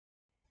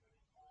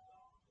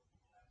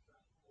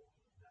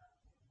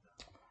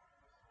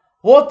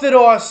What did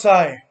I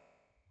say?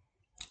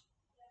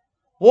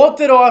 What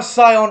did I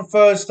say on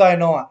Thursday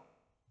night?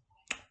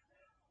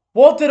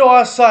 What did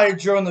I say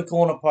during the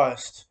corner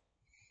post?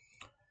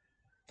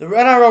 The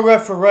NRL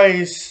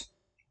referees,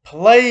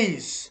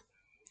 please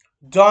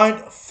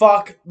don't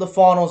fuck the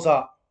finals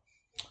up.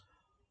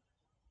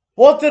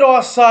 What did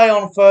I say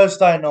on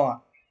Thursday night?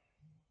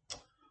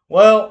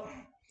 Well,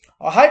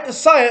 I hate to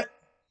say it,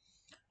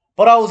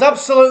 but I was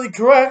absolutely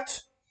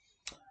correct.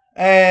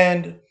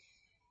 And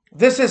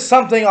this is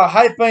something I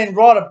hate being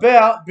right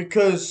about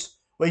because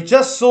we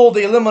just saw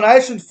the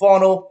elimination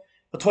final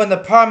between the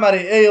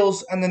Parramatta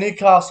Eels and the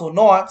Newcastle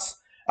Knights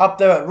up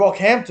there at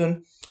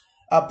Rockhampton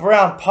at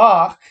Brown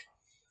Park.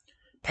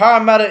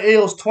 Parramatta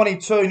Eels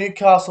 22,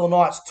 Newcastle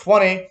Knights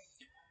 20.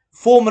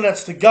 4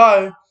 minutes to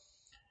go.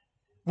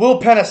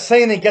 Will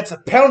Penasini gets a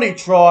penalty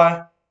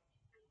try,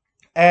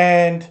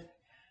 and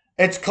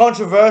it's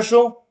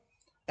controversial,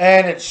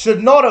 and it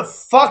should not have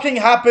fucking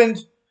happened.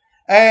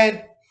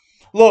 And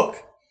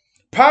look,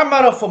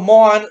 Parramatta for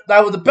mine,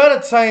 they were the better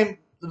team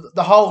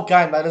the whole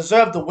game. They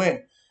deserved the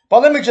win.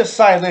 But let me just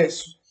say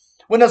this.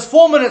 When there's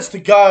 4 minutes to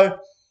go,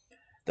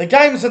 the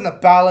game's in the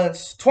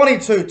balance,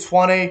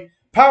 22-20.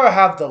 Para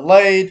have the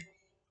lead.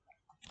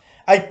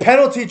 A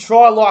penalty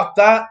try like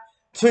that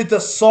to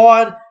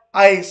decide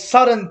a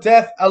sudden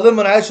death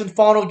elimination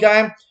final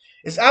game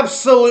is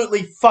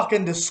absolutely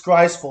fucking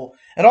disgraceful.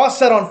 And I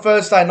said on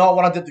Thursday night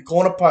when I did the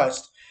corner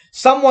post,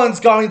 someone's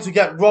going to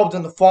get robbed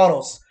in the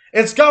finals.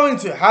 It's going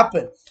to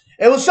happen.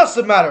 It was just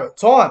a matter of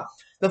time.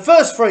 The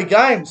first 3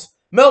 games,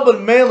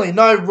 Melbourne Manly,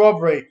 no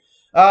robbery.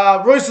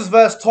 Roosters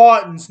versus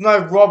Titans, no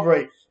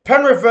robbery.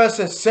 Penrith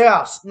versus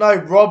South, no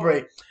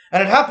robbery.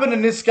 And it happened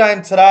in this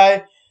game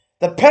today.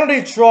 The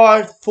penalty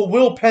try for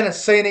Will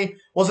Penasini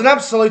was an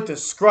absolute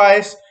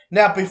disgrace.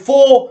 Now,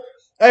 before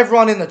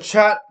everyone in the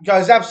chat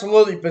goes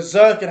absolutely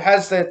berserk and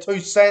has their 2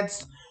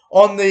 cents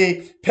on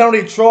the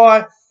penalty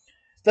try,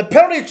 the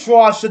penalty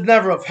try should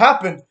never have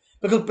happened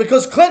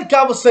because Clint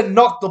Gutherson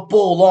knocked the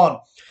ball on.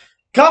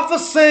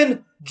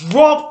 Gutherson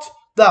dropped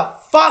the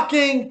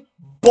fucking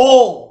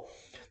ball.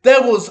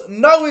 There was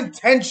no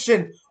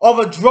intention of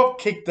a drop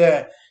kick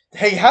there.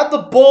 He had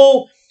the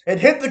ball, it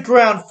hit the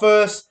ground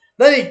first,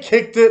 then he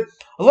kicked it.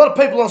 A lot of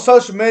people on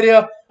social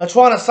media are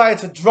trying to say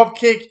it's a drop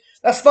kick.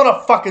 That's not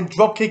a fucking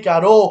drop kick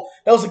at all.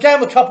 There was a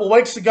game a couple of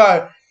weeks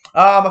ago.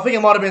 I think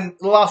it might have been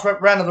the last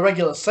round of the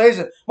regular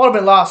season. Might have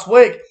been last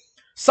week.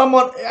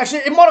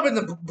 It might have been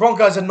the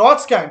Broncos and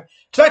Knights game.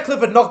 Jack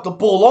Clifford knocked the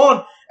ball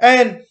on,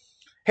 and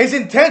his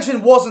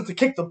intention wasn't to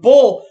kick the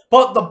ball,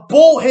 but the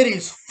ball hit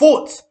his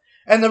foot.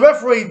 And the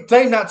referee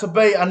deemed that to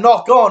be a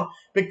knock on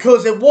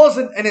because it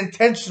wasn't an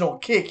intentional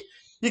kick.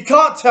 You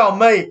can't tell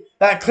me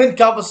that Clint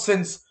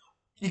Gutherson's...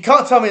 You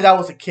can't tell me that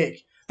was a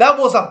kick. That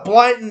was a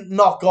blatant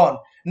knock on.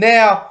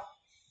 Now,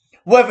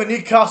 whether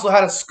Newcastle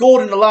had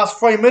scored in the last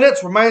 3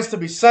 minutes remains to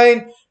be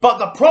seen. But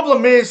the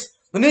problem is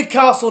the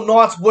Newcastle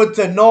Knights were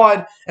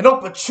denied an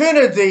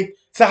opportunity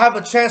to have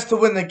a chance to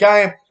win the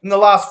game in the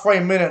last 3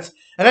 minutes.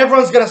 And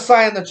everyone's going to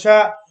say in the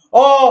chat,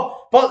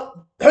 oh, but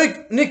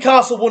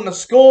Newcastle wouldn't have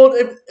scored.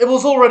 It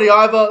was already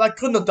over. They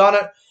couldn't have done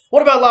it.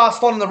 What about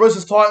last night in the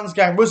Roosters-Titans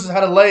game? Roosters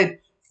had a lead,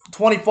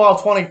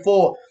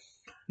 25-24.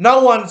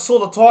 No one saw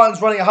the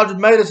Titans running 100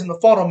 metres in the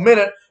final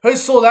minute. Who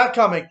saw that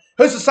coming?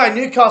 Who's to say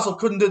Newcastle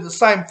couldn't do the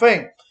same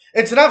thing?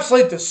 It's an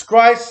absolute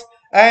disgrace.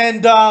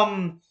 And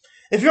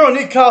if you're a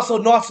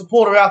Newcastle Knights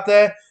supporter out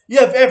there, you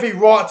have every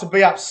right to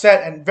be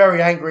upset and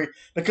very angry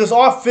because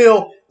I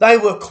feel they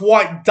were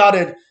quite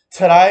dudded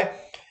today.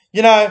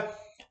 You know,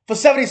 for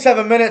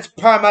 77 minutes,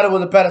 Parramatta were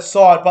the better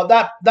side, but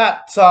that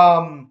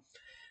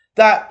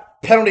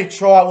penalty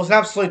try was an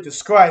absolute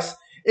disgrace.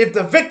 If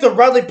the Victor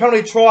Radley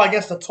penalty try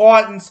against the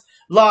Titans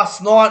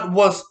last night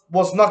was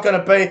not going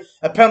to be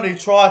a penalty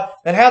try,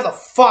 then how the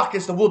fuck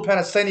is the Will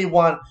Penasini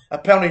one a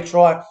penalty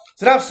try?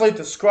 It's an absolute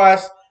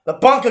disgrace. The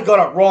bunker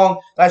got it wrong.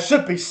 They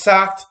should be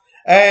sacked,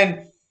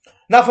 and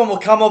nothing will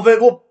come of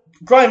it. Well,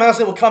 Graham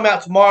Ansley will come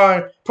out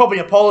tomorrow and probably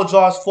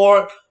apologise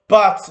for it,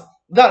 but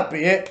that'll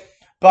be it.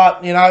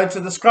 But, you know, it's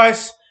a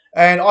disgrace,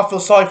 and I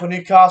feel sorry for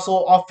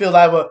Newcastle. I feel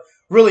they were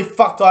really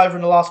fucked over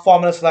in the last 5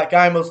 minutes of that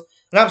game. It was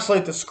an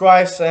absolute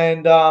disgrace,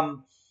 and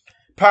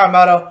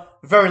Parramatta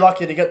very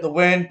lucky to get the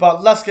win.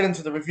 But let's get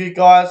into the review,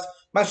 guys.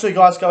 Make sure you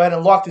guys go ahead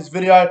and like this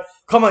video.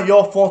 Comment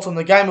your thoughts on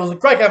the game. It was a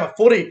great game of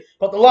footy,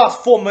 but the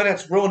last 4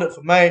 minutes ruined it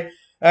for me.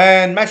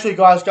 And make sure you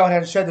guys go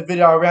ahead and share the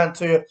video around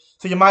to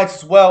your mates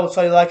as well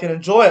so they can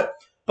enjoy it.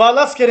 But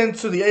let's get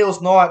into the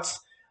Eels Knights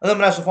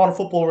Elimination Final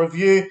Football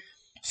review.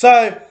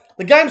 So,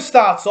 the game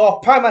starts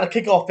off, Parramatta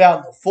kick off out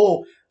in the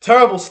full.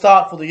 Terrible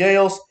start for the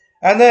Eels.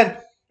 And then,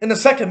 in the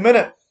second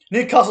minute,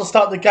 Newcastle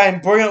start the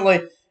game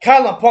brilliantly.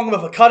 Kalen Ponga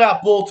with a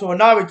cutout ball to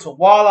Inari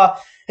Tawala.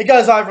 He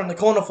goes over in the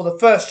corner for the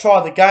first try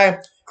of the game.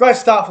 Great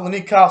start for the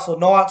Newcastle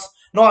Knights.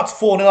 Knights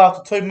 4-0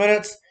 after 2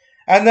 minutes.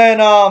 And then,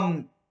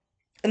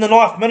 in the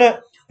 9th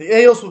minute, the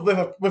Eels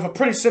with a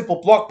pretty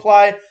simple block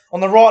play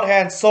on the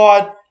right-hand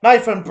side.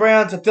 Nathan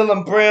Brown to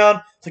Dylan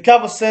Brown to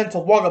Gutherson to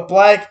Wagga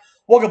Blake.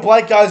 Wagga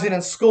Blake goes in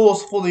and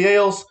scores for the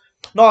Eels.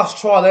 Nice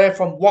try there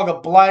from Wagga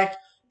Blake.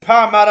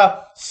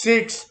 Parramatta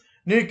 6,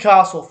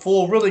 Newcastle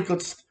 4. Really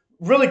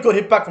good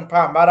hit back from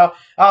Parramatta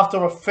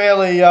after a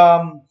fairly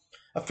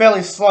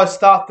slow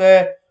start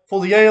there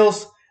for the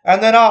Eels.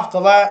 And then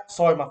after that,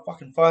 sorry, my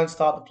fucking phone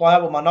started to play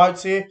up with my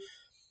notes here.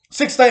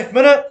 16th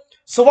minute,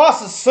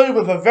 Sawasa Su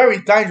with a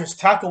very dangerous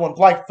tackle on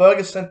Blake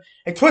Ferguson.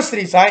 He twisted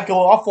his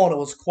ankle. I thought it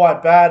was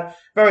quite bad.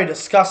 Very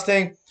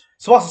disgusting.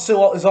 Sawasa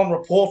Su is on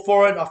report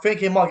for it. I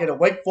think he might get a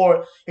week for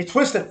it. He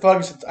twisted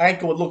Ferguson's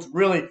ankle. It looked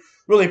really,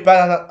 really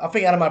bad. I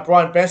think Adam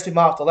O'Brien benched him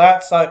after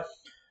that. So,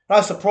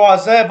 no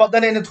surprise there. But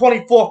then in the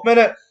 24th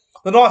minute,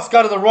 the Knights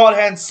go to the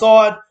right-hand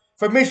side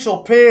from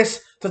Mitchell Pearce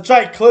to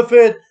Jake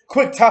Clifford.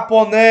 Quick tap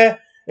on there.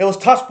 It was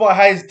touched by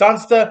Hayes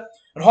Dunster.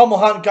 And Hommel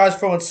Hunt goes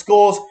through and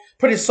scores.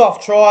 Pretty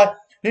soft try.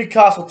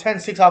 Newcastle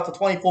 10-6 after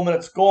 24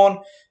 minutes gone.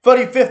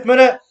 35th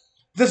minute.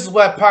 This is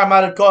where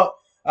Parramatta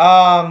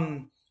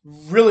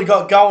really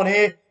got going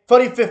here.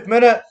 35th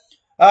minute.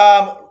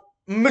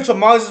 Mitchell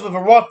Moses with a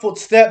right foot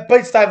step.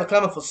 Beats David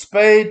Clement for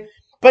speed.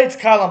 Beats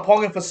Kalen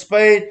Ponga for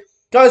speed.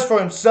 Goes for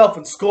himself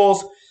and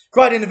scores.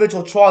 Great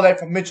individual try there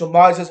from Mitchell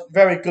Moses.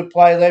 Very good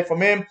play there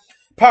from him.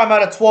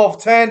 Parramatta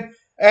 12-10.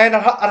 And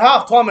at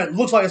half time, it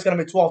looks like it's going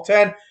to be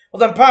 12-10. Well,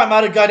 then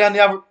Parramatta go down the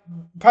other.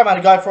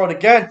 Parramatta go for it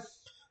again.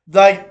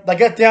 They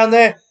get down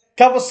there.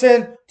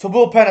 Gufferson to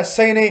Will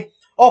Penasini.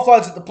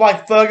 Offloads it to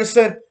Blake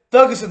Ferguson.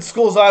 Ferguson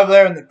scores over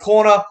there in the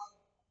corner.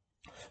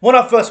 When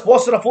I first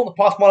watched it, I thought the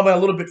pass might have been a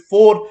little bit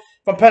forward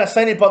from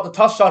Penasini, but the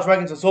touch charge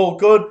reckons it's all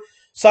good.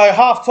 So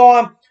half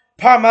time,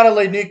 Parramatta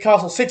lead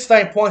Newcastle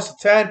 16 points to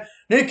 10.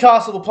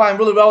 Newcastle were playing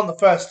really well in the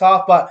first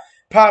half, but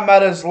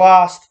Parramatta's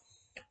last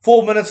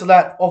 4 minutes of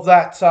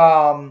that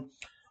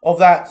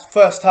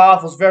first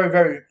half was very,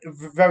 very,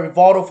 very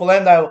vital for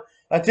them.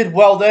 They did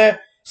well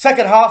there.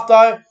 Second half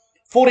though,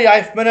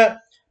 48th minute,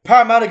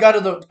 Parramatta go to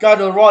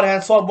the right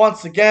hand side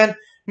once again.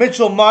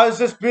 Mitchell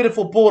Moses,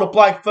 beautiful ball to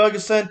Blake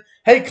Ferguson.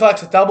 He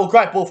collects a double,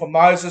 great ball from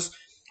Moses.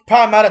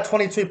 Parramatta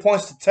 22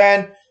 points to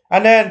 10,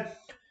 and then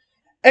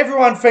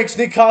everyone thinks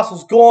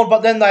Newcastle's gone,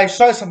 but then they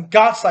show some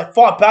guts. They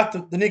fight back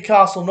to the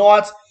Newcastle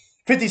Knights.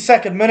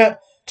 52nd minute,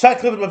 Jake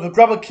Clifford with a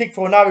grubber kick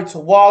for Onari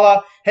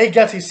Tawala. He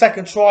gets his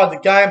second try of the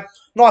game.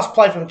 Nice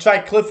play from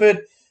Jake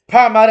Clifford.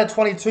 Parramatta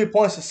 22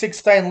 points to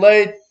 16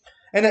 lead.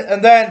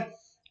 And then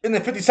in the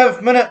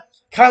 57th minute,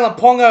 Kalen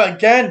Ponga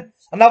again.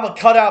 Another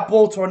cutout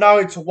ball to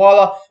Onari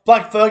Tawala.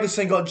 Blake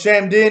Ferguson got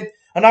jammed in.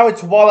 Onari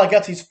Tawala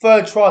gets his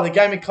third try of the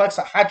game. He collects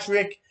a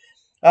hat-trick.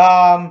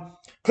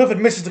 Clifford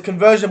misses the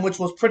conversion, which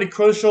was pretty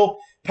crucial.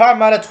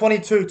 Parramatta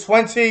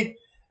 22-20.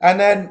 And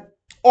then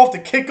off the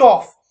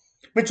kickoff,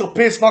 Mitchell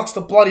Pearce knocks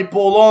the bloody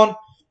ball on.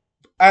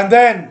 And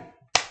then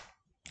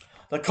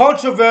the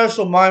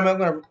controversial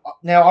moment.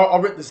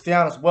 I'll write this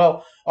down as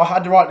well. I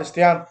had to write this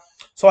down,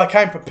 so I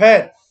came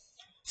prepared.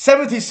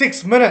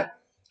 76th minute.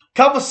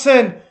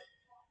 Gufferson,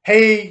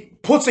 he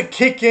puts a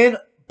kick in.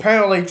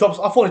 Apparently drops.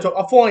 I thought he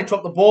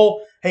dropped the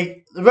ball.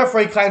 The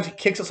referee claims he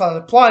kicks it, so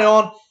they play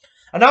on.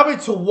 Onari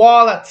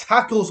Tawala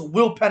tackles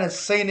Will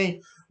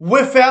Penasini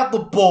without the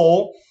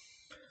ball.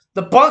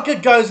 The bunker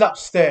goes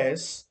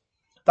upstairs.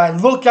 They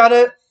look at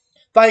it.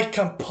 They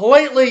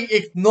completely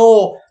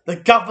ignore the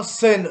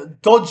Gufferson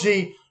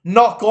dodgy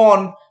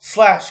knock-on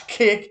 /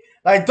 kick.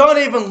 They don't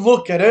even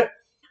look at it.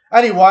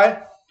 Anyway,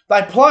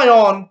 they play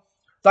on.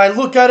 They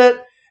look at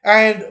it.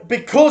 And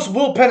because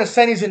Will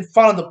Penasini's in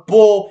front of the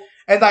ball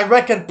and they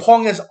reckon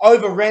Ponga's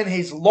overran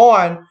his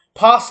line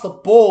past the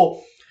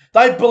ball,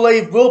 they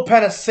believe Will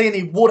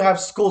Penasini would have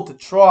scored the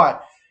try.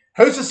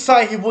 Who's to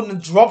say he wouldn't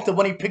have dropped it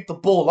when he picked the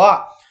ball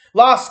up?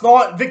 Last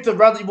night, Victor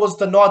Radley was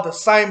denied the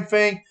same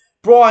thing.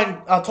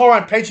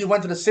 Tyrone Peachy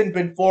went to the sin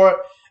bin for it,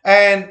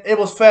 and it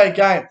was fair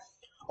game.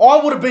 I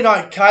would have been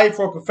okay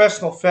for a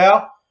professional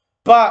foul,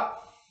 but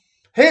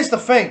here's the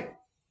thing.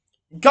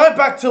 Go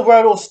back to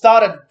where it all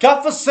started.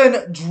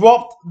 Gufferson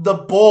dropped the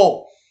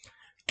ball.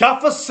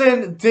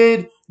 Gufferson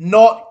did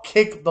not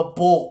kick the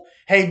ball.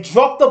 He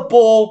dropped the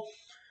ball.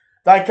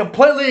 They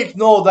completely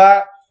ignored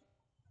that.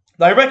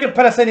 They reckon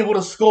Penasini would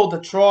have scored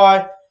the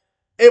try.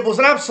 It was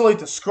an absolute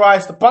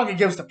disgrace. The bunker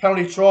gives the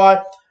penalty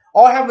try.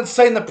 I haven't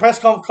seen the press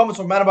comments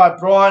from Adam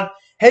O'Brien.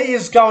 He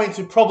is going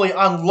to probably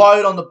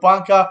unload on the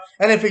bunker.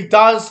 And if he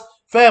does,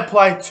 fair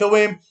play to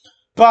him.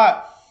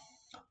 But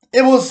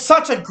it was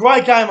such a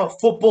great game of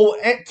football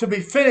to be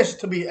finished,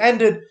 to be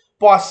ended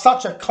by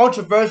such a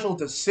controversial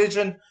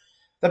decision.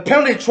 The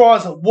penalty try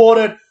is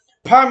awarded.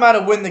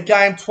 Parramatta win the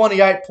game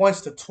 28 points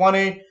to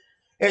 20.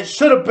 It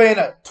should have been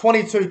at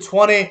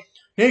 22-20.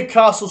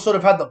 Newcastle should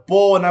have had the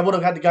ball and they would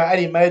have had to go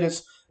 80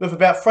 metres with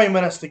about 3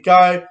 minutes to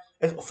go.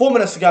 4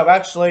 minutes to go,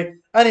 actually.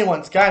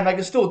 Anyone's game. They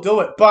can still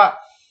do it. But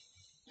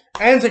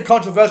ends in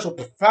controversial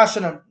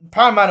fashion and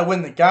Parramatta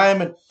win the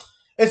game. And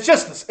it's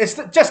just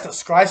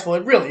disgraceful.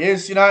 It really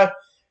is, you know.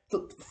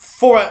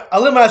 For an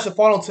elimination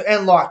final to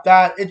end like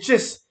that,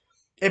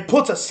 it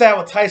puts a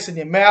sour taste in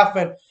your mouth.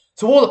 And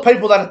to all the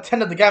people that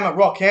attended the game at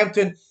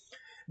Rockhampton,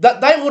 that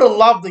they would have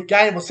loved the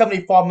game for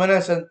 75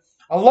 minutes. And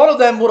a lot of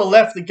them would have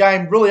left the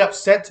game really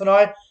upset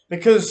tonight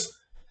because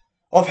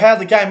of how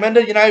the game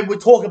ended. You know, we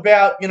talk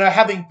about, you know,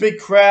 having big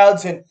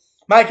crowds and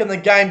making the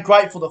game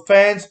great for the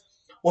fans.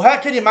 Well,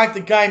 how can you make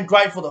the game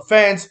great for the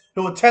fans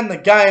who attend the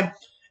game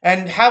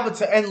and have it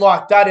to end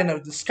like that in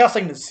a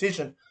disgusting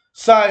decision?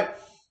 So,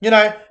 you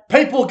know,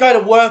 people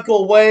go to work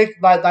all week,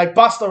 they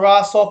bust their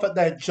ass off at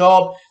their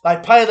job, they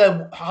pay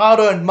their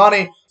hard-earned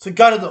money to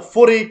go to the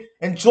footy,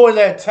 enjoy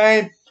their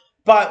team,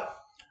 but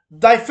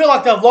they feel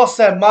like they've lost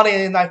their money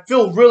and they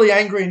feel really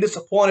angry and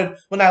disappointed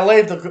when they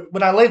leave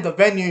the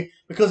venue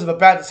because of a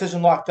bad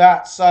decision like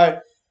that. So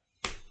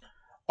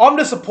I'm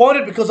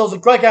disappointed because it was a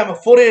great game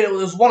of footy. It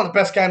was one of the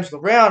best games of the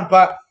round,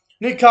 but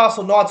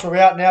Newcastle Knights are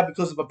out now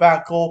because of a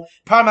bad call.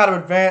 Parramatta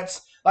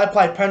advance. They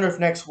play Penrith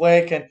next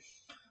week, and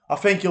I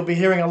think you'll be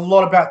hearing a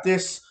lot about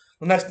this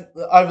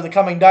over the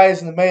coming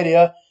days in the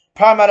media.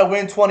 Parramatta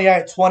win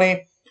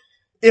 28-20.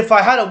 If they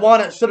had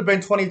won, it should have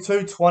been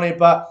 22-20,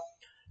 but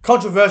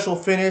controversial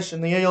finish,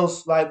 and the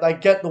Eels, they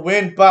get the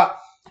win. But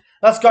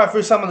let's go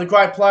through some of the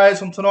great players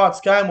from tonight's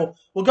game.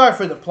 We'll go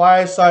through the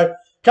players. So,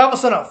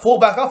 Coverson at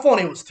fullback, I thought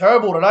he was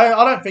terrible today.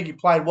 I don't think he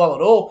played well at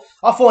all.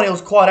 I thought he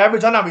was quite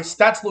average. I know his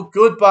stats look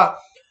good, but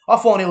I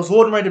thought he was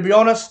ordinary, to be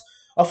honest.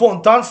 I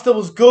thought Dunster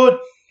was good.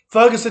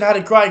 Ferguson had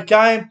a great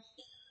game.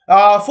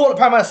 I thought the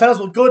Parramatta centres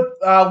were good.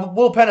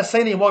 Will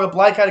Penasini and Wagga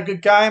Blake had a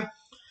good game.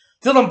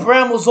 Dylan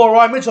Brown was all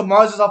right. Mitchell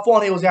Moses, I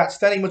thought he was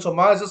outstanding. Mitchell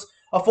Moses,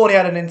 I thought he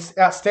had an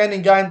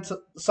outstanding game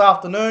this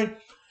afternoon. I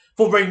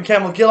thought Regan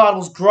Campbell-Gillard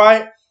was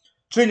great.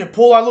 Junior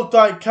Paulo looked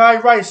okay.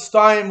 Ray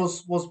Stone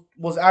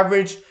was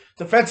average.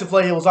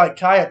 Defensively, he was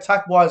okay.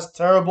 Attack-wise,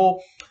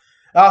 terrible.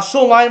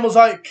 Sean Lane was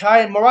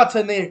okay.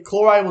 Murata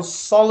Niokore was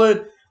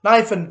solid.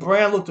 Nathan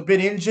Brown looked a bit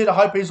injured. I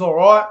hope he's all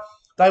right.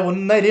 They will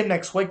need him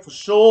next week for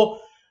sure.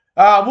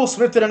 Will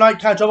Smith did an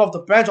okay job off the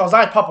bench.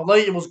 Isaiah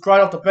Papali'i was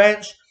great off the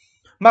bench.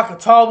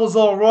 Makatoa was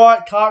all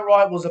right.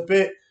 Cartwright was a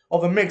bit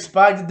of a mixed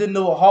bag. He didn't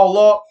do a whole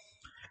lot.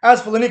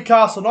 As for the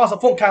Newcastle Knights, I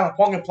thought Kalen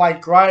Ponga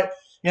played great.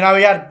 You know,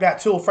 he had about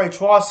 2 or 3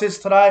 try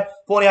assists today.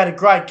 Thought he had a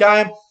great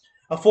game.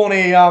 I thought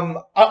he,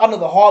 under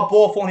the high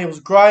ball, I thought he was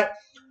great.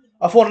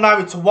 I thought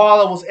Navi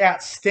Tawala was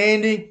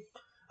outstanding.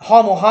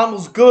 Heimel Hunt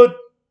was good.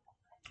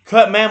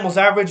 Kurt Mann was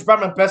average.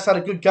 Bradman Best had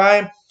a good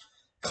game.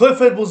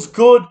 Clifford was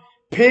good.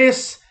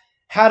 Pearce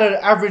had an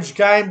average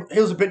game. He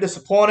was a bit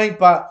disappointing,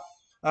 but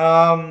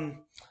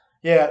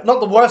yeah, not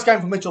the worst game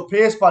for Mitchell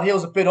Pearce, but he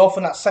was a bit off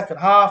in that second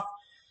half.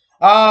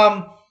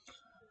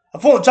 I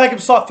thought Jacob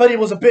Saifiti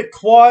was a bit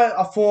quiet.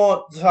 I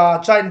thought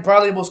Jaden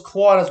Bradley was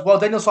quiet as well.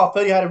 Daniel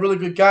Saifiti had a really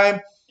good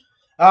game.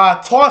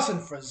 Tyson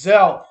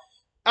Frizzell,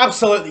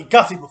 absolutely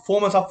gutsy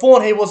performance. I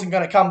thought he wasn't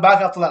going to come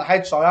back after that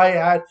HIA he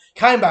had.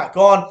 Came back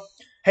on.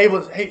 He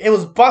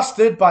was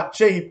busted, but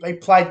gee, he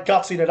played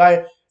gutsy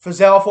today.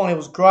 Frizzell, I thought he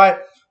was great.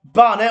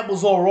 Barnett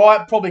was all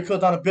right. Probably could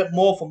have done a bit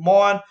more for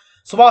mine.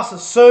 Savasa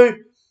Sue,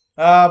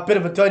 bit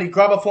of a dirty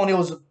grubber. I thought he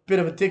was a bit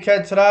of a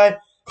dickhead today.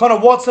 Connor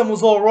Watson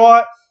was all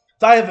right.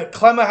 David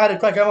Clemmer had a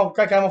great game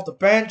off the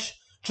bench.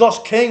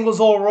 Josh King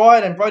was all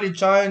right. And Brody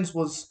Jones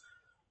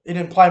he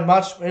didn't play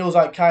much. He was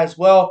okay as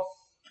well.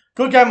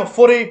 Good game of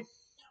footy.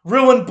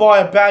 Ruined by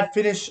a bad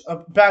finish, a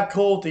bad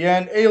call at the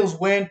end. Eels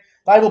win.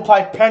 They will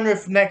play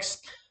Penrith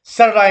next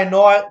Saturday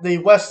night, the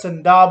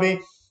Western Derby.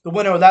 The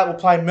winner of that will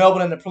play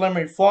Melbourne in the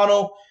preliminary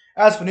final.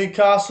 As for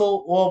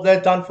Newcastle, well,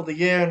 they're done for the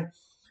year.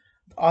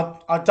 And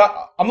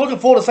I'm looking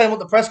forward to seeing what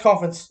the press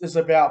conference is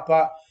about.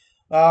 But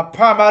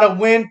Parramatta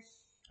win.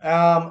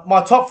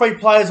 My top 3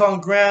 players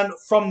on ground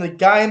from the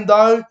game,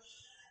 though.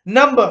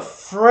 Number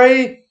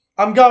 3,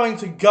 I'm going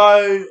to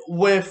go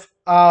with...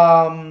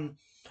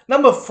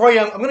 number 3,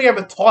 I'm going to go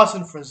with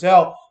Tyson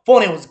Frizzell.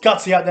 Thought he was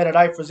gutsy out there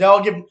today, Frizzell.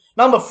 I'll give him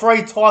number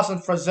 3, Tyson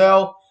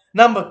Frizzell.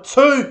 Number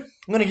 2, I'm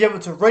going to give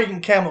it to Regan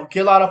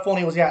Campbell-Gillard. I thought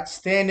he was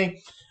outstanding.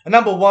 And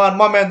number 1,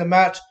 my man of the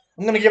match,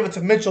 I'm going to give it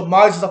to Mitchell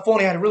Moses. I thought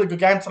he had a really good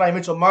game today,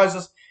 Mitchell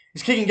Moses.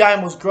 His kicking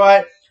game was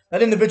great.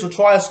 That individual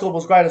try score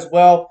was great as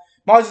well.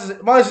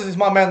 Moses is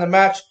my man of the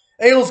match.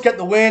 Eels get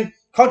the win.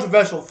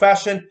 Controversial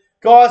fashion.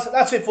 Guys,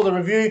 that's it for the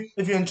review.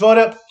 If you enjoyed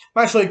it,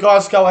 make sure you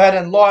guys go ahead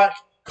and like,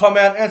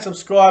 comment, and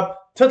subscribe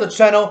to the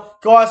channel.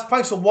 Guys,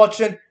 thanks for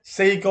watching.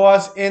 See you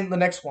guys in the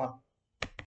next one.